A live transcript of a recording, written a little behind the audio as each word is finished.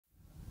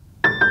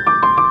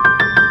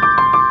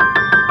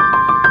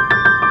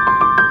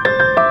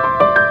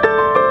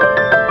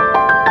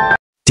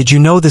Did you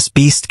know this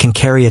beast can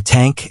carry a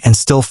tank and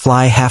still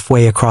fly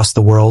halfway across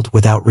the world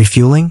without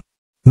refueling?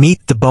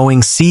 Meet the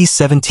Boeing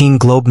C-17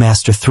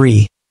 Globemaster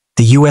III,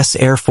 the U.S.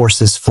 Air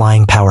Force's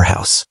flying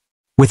powerhouse.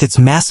 With its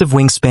massive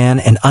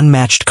wingspan and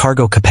unmatched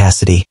cargo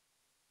capacity,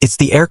 it's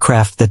the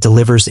aircraft that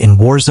delivers in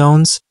war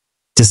zones,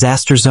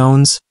 disaster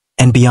zones,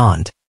 and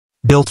beyond.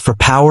 Built for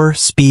power,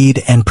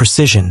 speed, and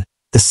precision,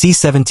 the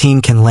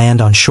C-17 can land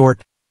on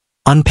short,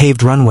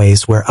 unpaved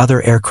runways where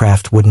other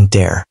aircraft wouldn't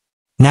dare.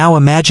 Now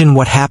imagine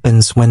what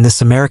happens when this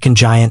American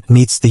giant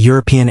meets the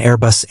European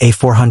Airbus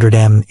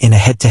A400M in a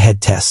head-to-head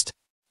test.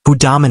 Who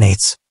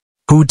dominates?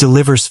 Who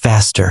delivers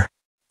faster?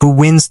 Who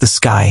wins the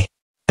sky?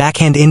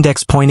 Backhand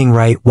index pointing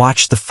right.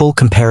 Watch the full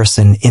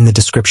comparison in the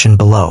description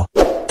below.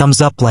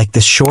 Thumbs up like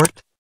this short.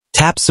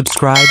 Tap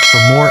subscribe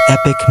for more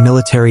epic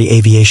military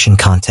aviation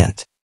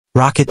content.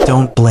 Rocket,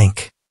 don't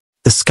blink.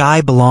 The sky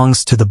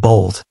belongs to the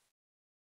bold.